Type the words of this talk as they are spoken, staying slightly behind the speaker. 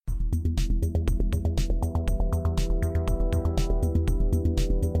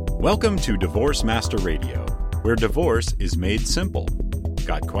Welcome to Divorce Master Radio, where divorce is made simple.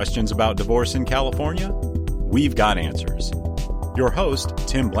 Got questions about divorce in California? We've got answers. Your host,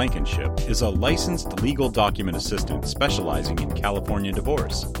 Tim Blankenship, is a licensed legal document assistant specializing in California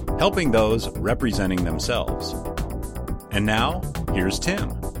divorce, helping those representing themselves. And now, here's Tim.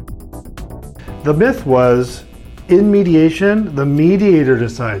 The myth was, in mediation, the mediator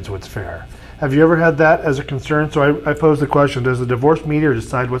decides what's fair. Have you ever had that as a concern? So I posed the question, does the divorce mediator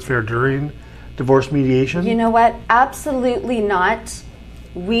decide what's fair during divorce mediation? You know what? Absolutely not.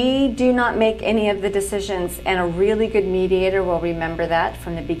 We do not make any of the decisions, and a really good mediator will remember that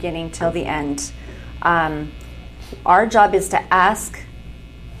from the beginning till the end. Our job is to ask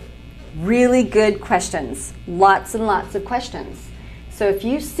really good questions, lots and lots of questions. So if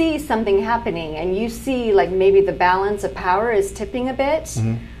you see something happening and you see like maybe the balance of power is tipping a bit,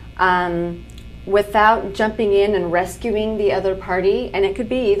 without jumping in and rescuing the other party, and it could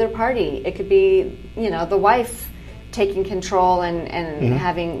be either party. It could be, the wife taking control and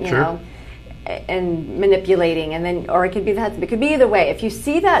having, and manipulating, and then, or it could be the husband. It could be either way. If you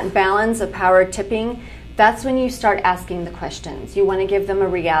see that balance of power tipping, that's when you start asking the questions. You want to give them a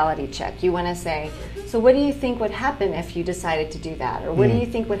reality check. You want to say, so what do you think would happen if you decided to do that? Or what do you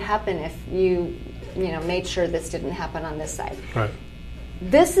think would happen if you made sure this didn't happen on this side? Right.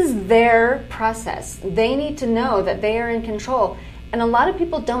 This is their process. They need to know that they are in control. And a lot of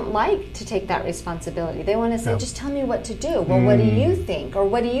people don't like to take that responsibility. They want to say, just tell me what to do. Well, what do you think? Or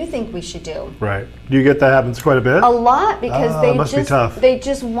what do you think we should do? Right. Do you get that happens quite a bit? A lot, because they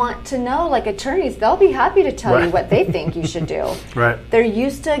just want to know, like attorneys, they'll be happy to tell you what they think you should do. Right. They're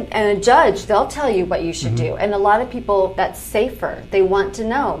used to, and a judge, they'll tell you what you should do. And a lot of people, that's safer. They want to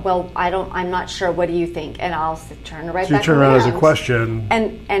know, well, I'm not sure, what do you think? And I'll turn right back around. So you turn around as a question.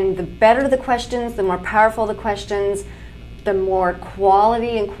 And the better the questions, the more powerful the questions, the more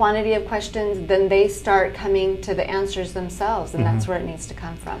quality and quantity of questions, then they start coming to the answers themselves, and that's where it needs to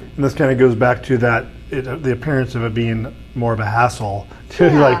come from. And this kind of goes back to that, the appearance of it being more of a hassle.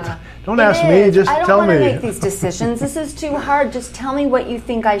 Don't ask me, just tell me. I don't want to make these decisions. This is too hard. Just tell me what you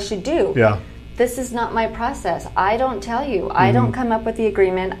think I should do. Yeah. This is not my process. I don't tell you. I don't come up with the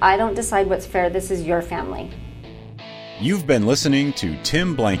agreement. I don't decide what's fair. This is your family. You've been listening to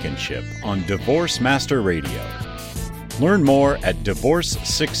Tim Blankenship on Divorce Master Radio. Learn more at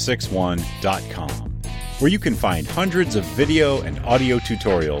divorce661.com, where you can find hundreds of video and audio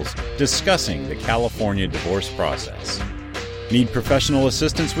tutorials discussing the California divorce process. Need professional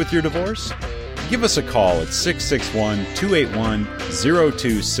assistance with your divorce? Give us a call at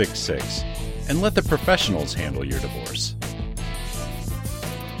 661-281-0266 and let the professionals handle your divorce.